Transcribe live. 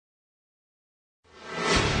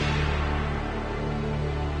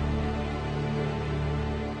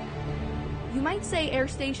You might say Air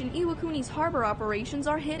Station Iwakuni's harbor operations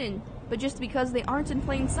are hidden, but just because they aren't in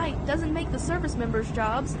plain sight doesn't make the service members'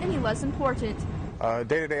 jobs any less important.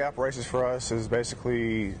 Day-to-day operations for us is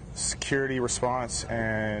basically security response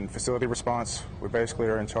and facility response. We basically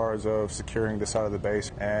are in charge of securing the side of the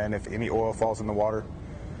base, and if any oil falls in the water,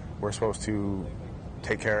 we're supposed to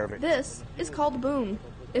take care of it. This is called boom.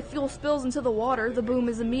 If fuel spills into the water, the boom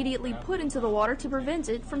is immediately put into the water to prevent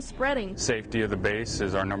it from spreading. Safety of the base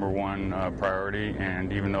is our number one priority,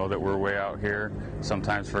 and even though that we're way out here,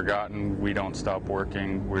 sometimes forgotten, we don't stop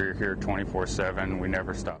working. We're here 24/7. We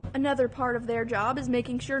never stop. Another part of their job is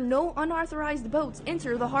making sure no unauthorized boats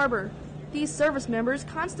enter the harbor. These service members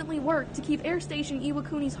constantly work to keep Air Station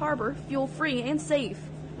Iwakuni's harbor fuel-free and safe.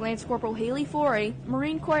 Lance Corporal Haley Foret,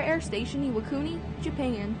 Marine Corps Air Station Iwakuni,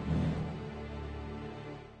 Japan.